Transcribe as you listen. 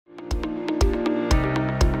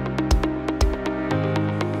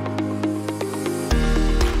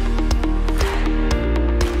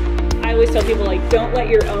always tell people, like, don't let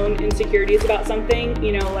your own insecurities about something,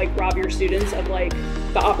 you know, like rob your students of like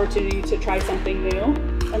the opportunity to try something new,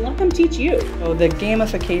 and let them teach you. So the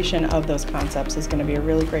gamification of those concepts is going to be a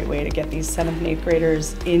really great way to get these 7th and 8th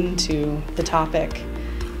graders into the topic.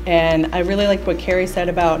 And I really like what Carrie said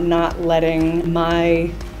about not letting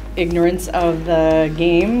my ignorance of the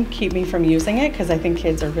game keep me from using it, because I think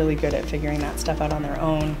kids are really good at figuring that stuff out on their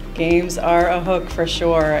own. Games are a hook for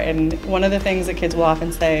sure, and one of the things that kids will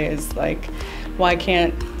often say is like, why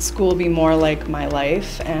can't school be more like my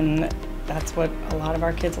life? And that's what a lot of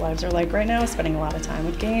our kids' lives are like right now, spending a lot of time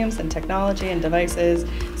with games and technology and devices.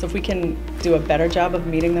 So if we can do a better job of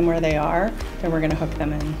meeting them where they are, then we're going to hook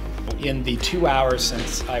them in. In the 2 hours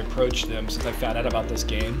since I approached them, since I found out about this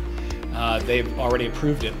game, they've already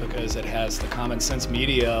approved it because it has the Common Sense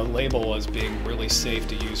Media label as being really safe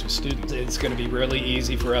to use with students. It's going to be really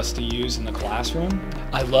easy for us to use in the classroom.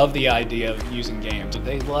 I love the idea of using games.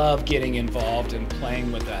 They love getting involved and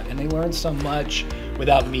playing with that, and they learn so much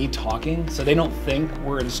without me talking, so they don't think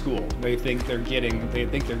we're in school. They think they're getting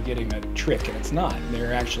a trick, and it's not.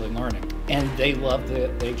 They're actually learning. And they love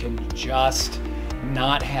that they can just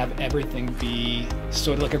not have everything be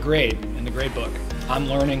sort of like a grade in the grade book. I'm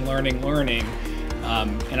learning,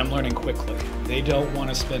 and I'm learning quickly. They don't want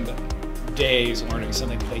to spend days learning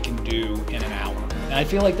something they can do in an hour. And I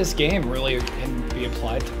feel like this game really can be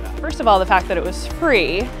applied to that. First of all, the fact that it was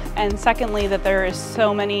free, and secondly, that there is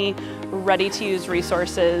so many ready-to-use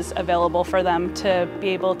resources available for them to be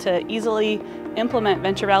able to easily implement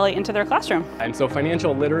VentureValley into their classroom. And so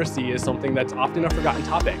financial literacy is something that's often a forgotten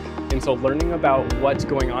topic. And so learning about what's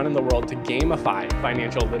going on in the world to gamify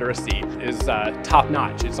financial literacy is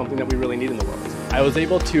top-notch. It's something that we really need in the world. I was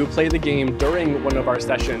able to play the game during one of our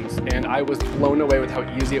sessions, and I was blown away with how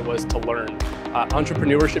easy it was to learn.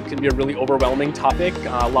 Entrepreneurship can be a really overwhelming topic,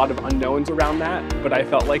 a lot of unknowns around that, but I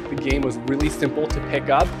felt like the game was really simple to pick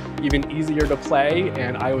up, even easier to play,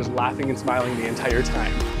 and I was laughing and smiling the entire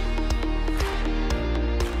time.